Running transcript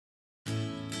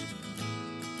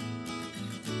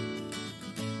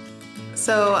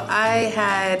So I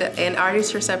had an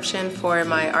artist reception for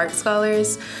my art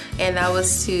scholars, and that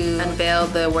was to unveil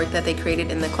the work that they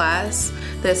created in the class.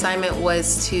 The assignment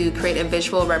was to create a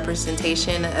visual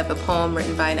representation of a poem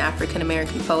written by an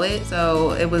African-American poet.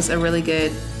 So it was a really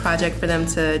good project for them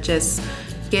to just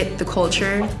get the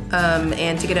culture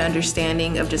and to get an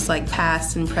understanding of just like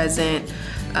past and present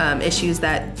issues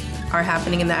that are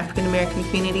happening in the African-American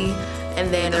community.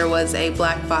 And then there was a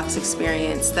black box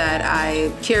experience that I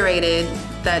curated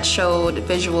that showed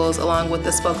visuals along with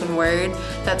the spoken word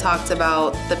that talked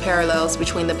about the parallels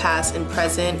between the past and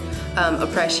present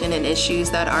oppression and issues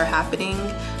that are happening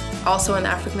also in the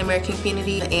African-American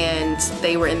community. And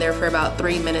they were in there for about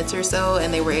 3 minutes or so,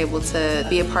 and they were able to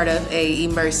be a part of a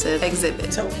immersive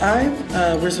exhibit. So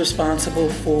I was responsible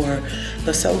for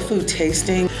the soul food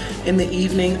tasting. In the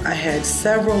evening, I had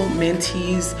several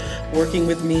mentees working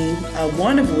with me,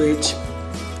 one of which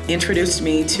introduced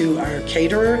me to our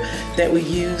caterer that we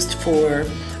used for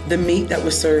the meat that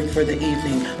was served for the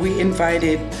evening. We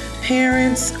invited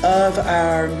parents of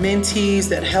our mentees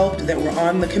that helped, that were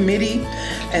on the committee,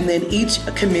 and then each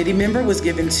committee member was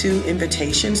given 2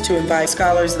 invitations to invite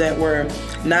scholars that were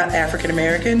not African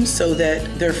American, so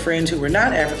that their friends who were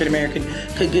not African American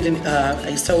could get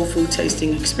a soul food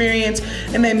tasting experience,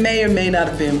 and they may or may not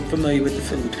have been familiar with the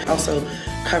food. Also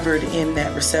covered in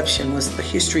that reception was the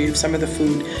history of some of the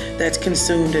food that's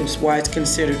consumed and why it's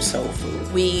considered soul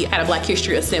food. We had a Black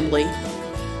History Assembly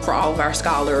for all of our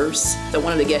scholars. So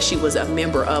one of the guests, she was a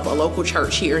member of a local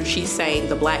church here, and she sang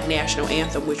the Black National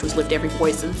Anthem, which was Lift Every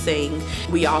Voice and Sing.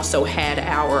 We also had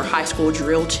our high school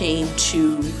drill team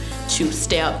to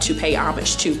pay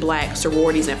homage to Black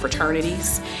sororities and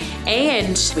fraternities.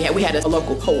 And we had a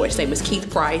local poet, his name is Keith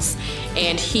Price,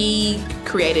 and he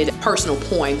created personal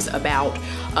poems about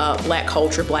Black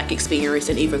culture, Black experience,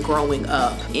 and even growing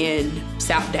up in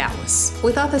South Dallas.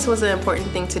 We thought this was an important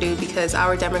thing to do because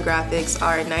our demographics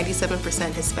are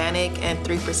 97% Hispanic and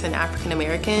 3% African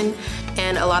American,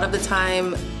 and a lot of the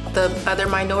time the other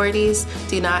minorities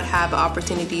do not have an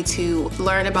opportunity to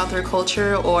learn about their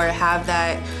culture or have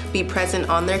that be present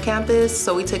on their campus.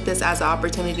 So we took this as an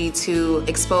opportunity to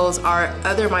expose our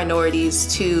other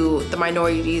minorities to the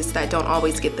minorities that don't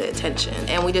always get the attention.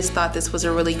 And we just thought this was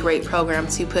a really great program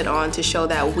to put on to show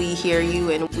that we hear you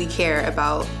and we care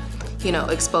about, you know,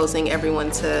 exposing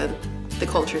everyone to the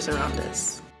cultures around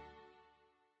us.